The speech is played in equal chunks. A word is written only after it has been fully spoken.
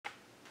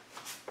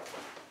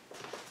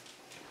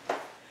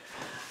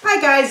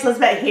Hi guys,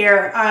 Elizabeth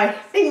here. I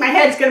think my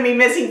head's going to be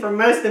missing for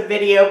most of the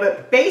video,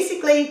 but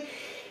basically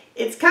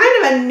it's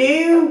kind of a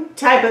new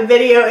type of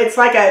video. It's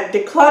like a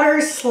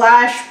declutter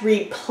slash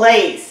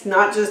replace,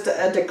 not just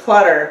a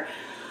declutter.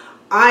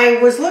 I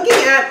was looking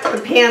at the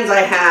pans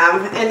I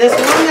have, and this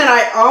one that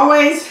I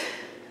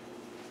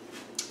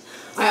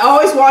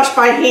always wash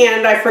by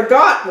hand, I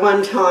forgot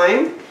one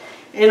time,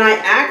 and I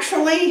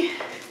actually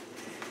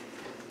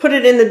put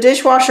it in the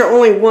dishwasher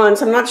only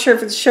once. I'm not sure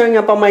if it's showing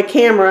up on my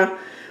camera,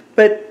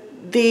 but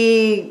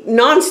the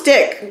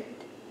non-stick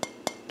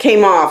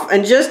came off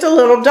and just a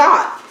little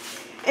dot.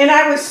 And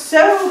I was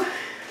so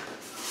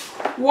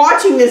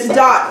watching this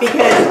dot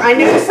because I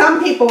know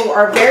some people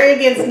are very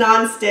against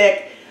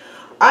non-stick.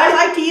 I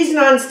like to use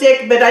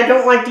non-stick, but I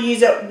don't like to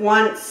use it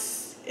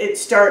once it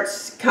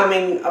starts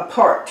coming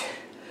apart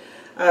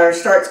or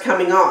starts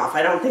coming off.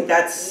 I don't think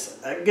that's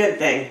a good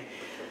thing.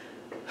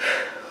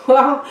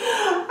 Well,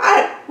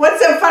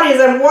 what's so funny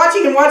is I'm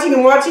watching and watching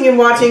and watching and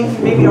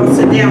watching. Maybe I'll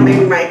sit down,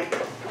 maybe my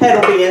head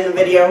will be in the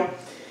video.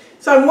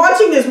 So I'm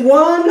watching this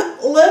one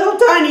little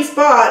tiny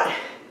spot,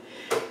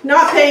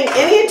 not paying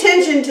any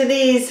attention to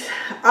these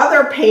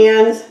other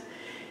pans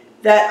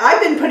that I've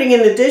been putting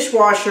in the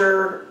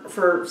dishwasher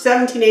for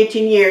 17,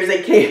 18 years.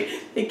 They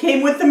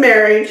came with the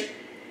marriage.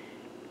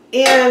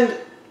 And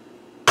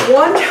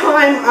one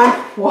time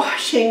I'm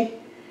washing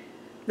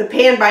the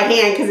pan by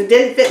hand because it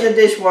didn't fit in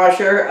the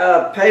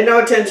dishwasher. Pay no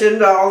attention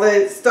to all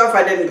the stuff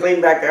I didn't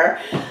clean back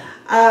there.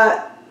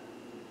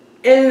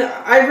 And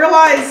I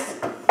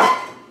realized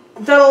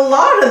that a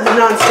lot of the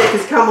non-stick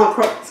has come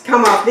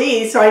off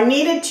these, so I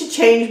needed to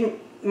change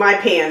my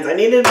pans. I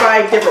needed to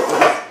buy different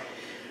ones.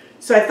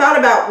 So I thought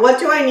about, what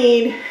do I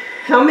need?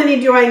 How many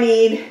do I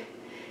need?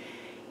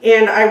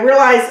 And I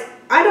realized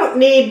I don't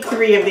need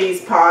 3 of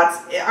these pots.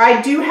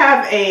 I do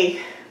have a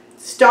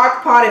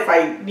stock pot if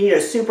I need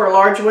a super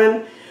large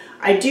one.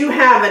 I do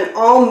have an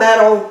all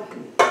metal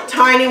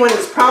tiny one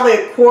that's probably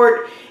a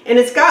quart, and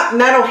it's got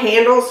metal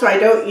handles, so I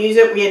don't use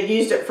it. We had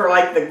used it for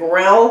like the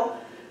grill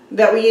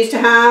that we used to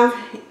have,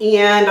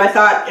 and I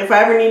thought if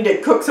I ever need to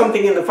cook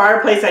something in the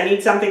fireplace, I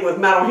need something with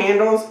metal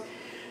handles.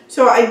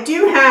 So I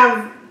do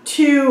have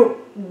 2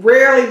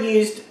 rarely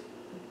used,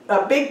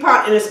 a big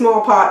pot and a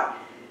small pot,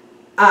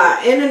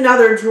 in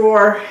another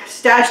drawer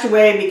stashed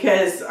away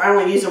because I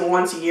only use them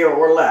once a year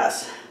or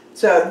less.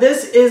 So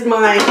this is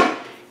my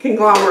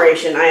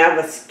conglomeration. I have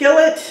a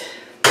skillet.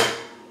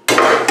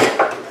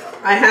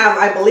 I have,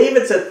 I believe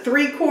it's a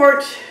 3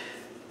 quart,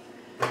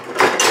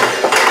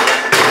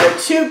 a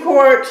 2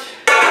 quart,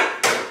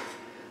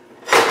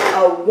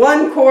 a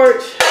 1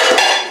 quart.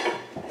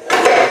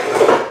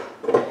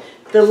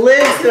 The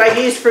lids that I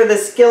use for the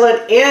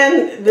skillet,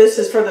 and this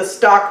is for the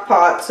stock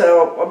pot,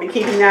 so I'll be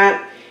keeping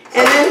that.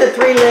 And then the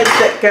 3 lids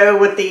that go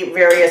with the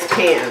various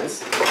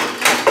pans.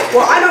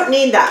 Well, I don't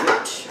need that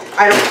much.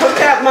 I don't cook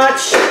that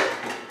much.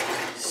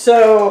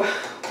 So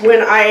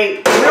when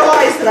I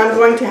realized that I'm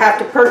going to have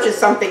to purchase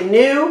something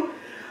new,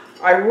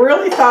 I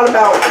really thought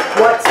about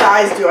what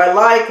size do I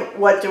like,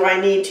 what do I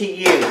need to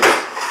use.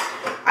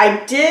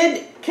 I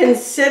did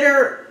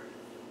consider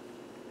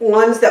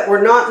ones that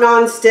were not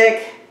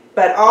non-stick,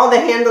 but all the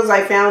handles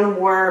I found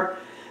were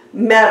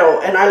metal.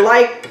 And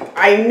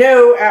I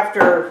know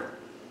after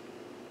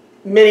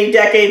many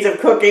decades of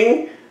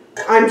cooking,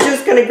 I'm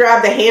just going to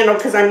grab the handle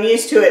because I'm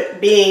used to it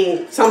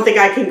being something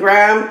I can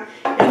grab.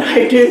 And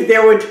I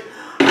would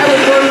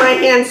burn my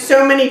hand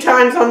so many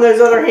times on those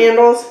other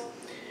handles.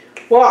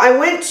 Well, I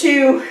went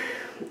to,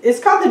 it's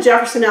called the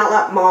Jefferson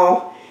Outlet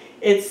Mall.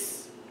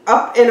 It's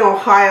up in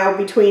Ohio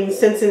between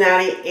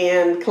Cincinnati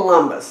and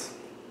Columbus.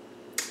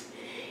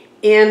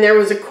 And there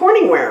was a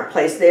Corningware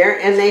place there,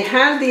 and they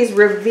had these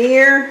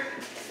Revere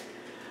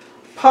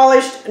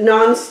polished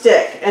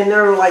non-stick, and they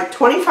were like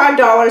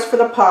 $25 for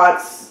the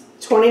pots,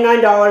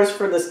 $29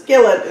 for the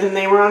skillet, and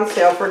they were on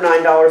sale for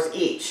 $9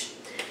 each.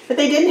 But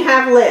they didn't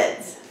have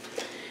lids.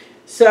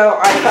 So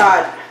I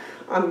thought,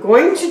 I'm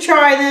going to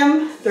try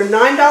them. They're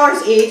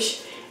 $9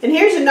 each. And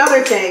here's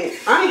another thing.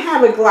 I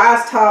have a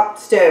glass top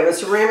stove, a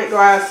ceramic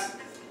glass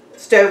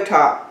stove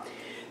top.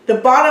 The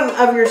bottom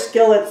of your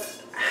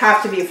skillets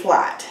have to be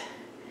flat.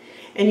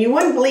 And you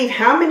wouldn't believe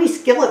how many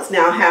skillets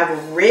now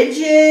have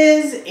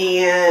ridges,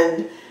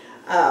 and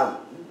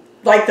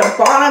like the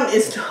bottom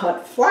is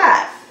not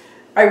flat.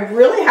 I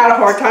really had a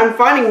hard time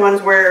finding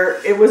ones where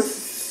it was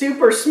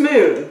super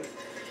smooth.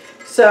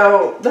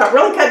 So that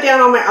really cut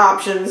down on my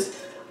options.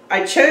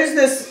 I chose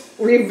this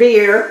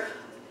Revere.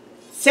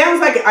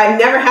 Sounds like I've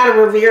never had a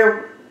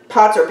Revere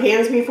pots or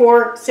pans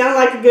before. Sounds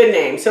like a good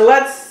name. So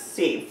let's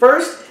see.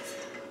 First,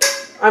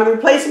 I'm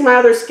replacing my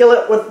other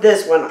skillet with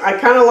this one. I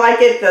kind of like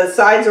it. The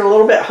sides are a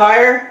little bit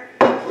higher.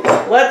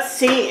 Let's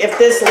see if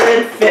this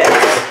lid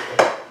fits.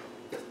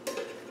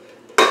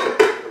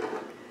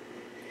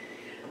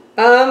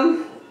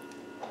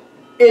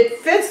 It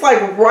fits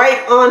like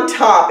right on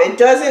top. It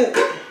doesn't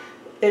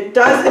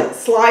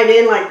slide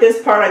in like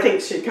this part. I think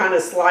should kind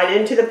of slide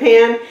into the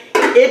pan.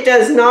 It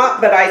does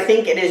not, but I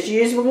think it is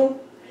usable.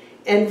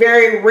 And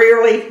very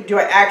rarely do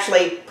I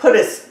actually put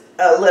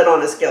a lid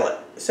on a skillet.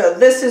 So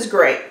this is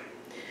great.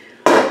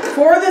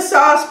 For the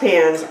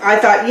saucepans, I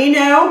thought, you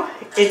know,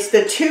 it's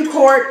the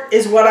 2-quart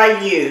is what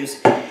I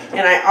use.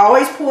 And I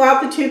always pull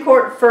out the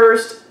 2-quart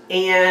first,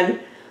 and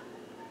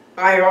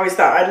I always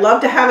thought I'd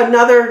love to have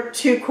another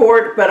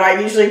 2-quart, but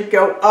I usually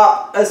go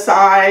up a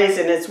size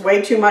and it's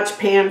way too much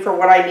pan for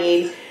what I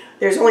need.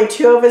 There's only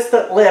 2 of us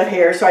that live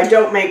here, so I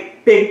don't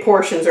make big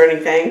portions or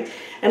anything.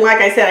 And like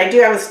I said, I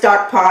do have a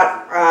stock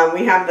pot.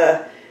 We have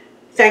the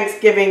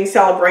Thanksgiving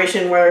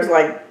celebration where there's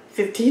like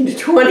 15 to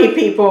 20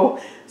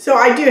 people. So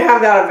I do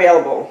have that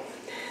available.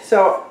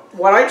 So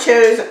what I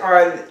chose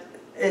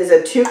is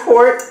a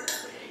 2-quart,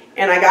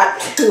 and I got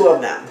 2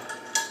 of them.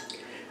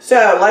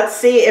 So let's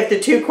see if the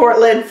 2-quart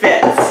lid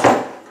fits,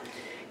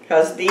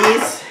 because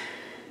these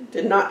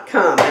did not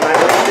come. And I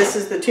believe this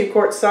is the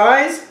 2-quart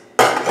size.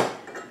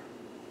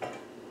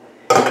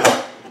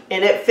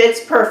 And it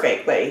fits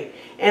perfectly.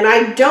 And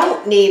I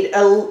don't need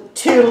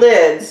 2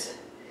 lids,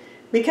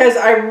 because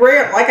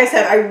like I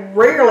said, I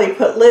rarely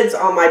put lids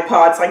on my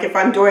pots. Like if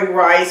I'm doing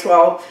rice,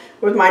 well,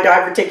 with my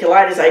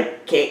diverticulitis, I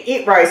can't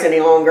eat rice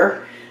any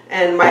longer.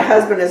 And my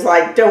husband is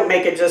like, don't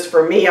make it just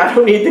for me. I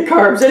don't need the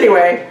carbs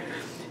anyway.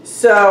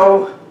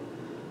 So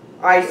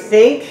I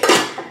think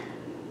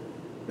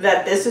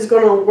that this is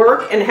going to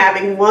work, and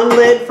having 1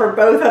 lid for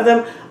both of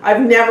them. I've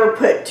never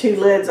put 2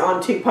 lids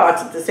on 2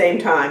 pots at the same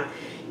time.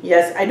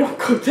 Yes, I don't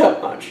cook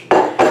that much.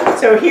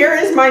 So here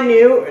is my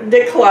new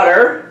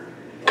Declutter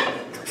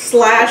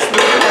slash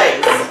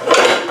replace.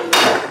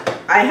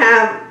 I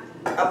have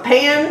a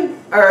pan,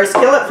 or a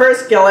skillet for a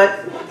skillet.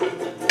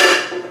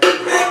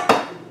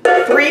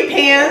 3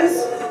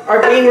 pans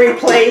are being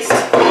replaced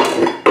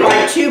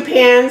by 2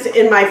 pans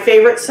in my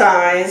favorite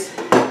size.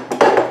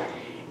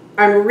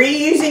 I'm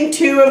reusing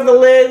 2 of the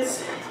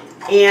lids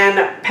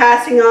and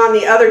passing on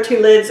the other 2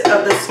 lids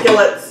of the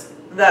skillets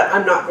that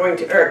I'm not going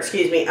to, or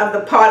excuse me, of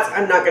the pots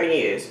I'm not going to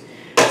use.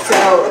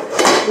 So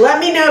let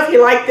me know if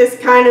you like this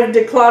kind of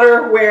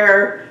declutter,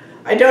 where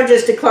I don't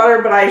just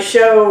declutter, but I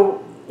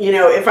show, you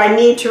know, if I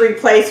need to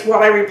replace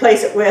what I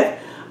replace it with.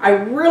 I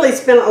really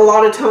spent a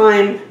lot of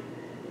time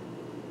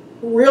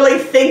really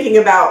thinking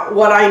about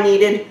what I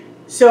needed.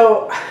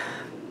 So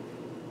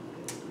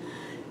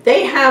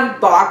they have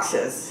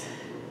boxes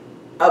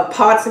of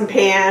pots and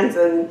pans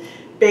and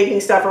baking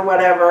stuff or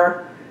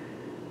whatever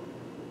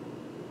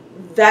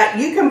that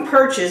you can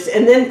purchase,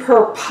 and then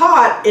per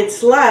pot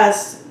it's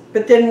less,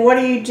 but then what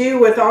do you do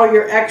with all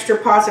your extra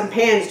pots and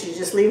pans? Do you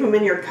just leave them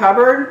in your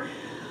cupboard?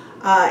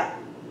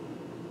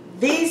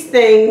 These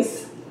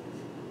things,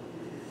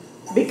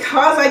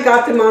 because I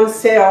got them on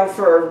sale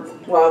for,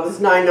 well, it was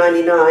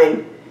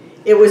 $9.99,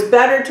 it was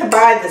better to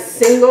buy the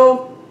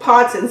single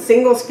pots and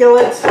single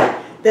skillets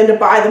than to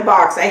buy the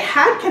box. I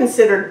had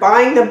considered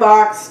buying the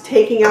box,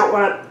 taking out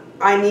what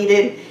I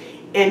needed,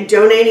 and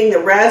donating the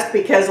rest,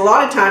 because a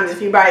lot of times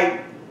if you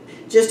buy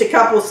just a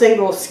couple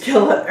single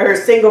skillet or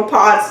single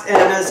pots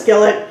and a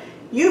skillet,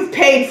 you've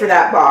paid for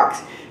that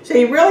box. So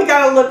you really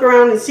got to look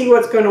around and see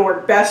what's going to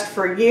work best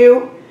for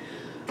you.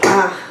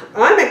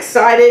 I'm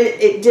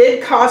excited. It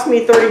did cost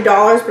me $30,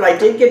 but I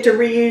did get to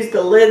reuse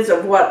the lids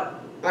of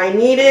what I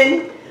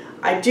needed.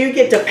 I do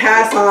get to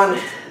pass on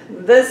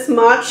this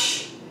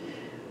much,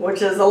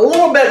 which is a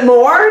little bit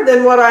more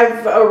than what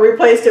I've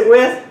replaced it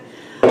with.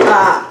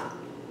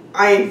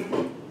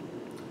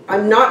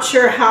 I'm not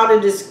sure how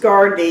to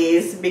discard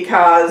these,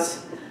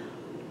 because,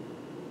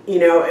 you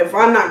know, if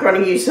I'm not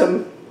going to use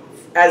them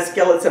as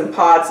skillets and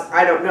pots,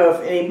 I don't know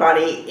if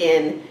anybody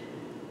in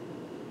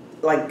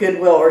like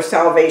Goodwill or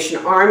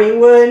Salvation Army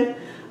would.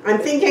 I'm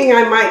thinking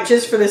I might,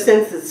 just for the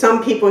sense that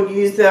some people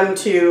use them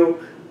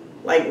to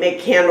like make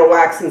candle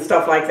wax and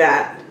stuff like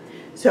that.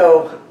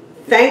 So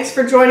thanks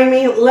for joining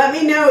me. Let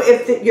me know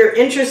if you're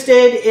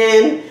interested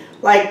in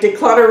like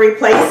declutter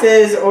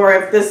replaces, or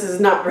if this is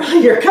not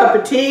really your cup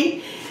of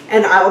tea,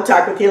 and I will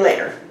talk with you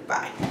later.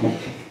 Bye.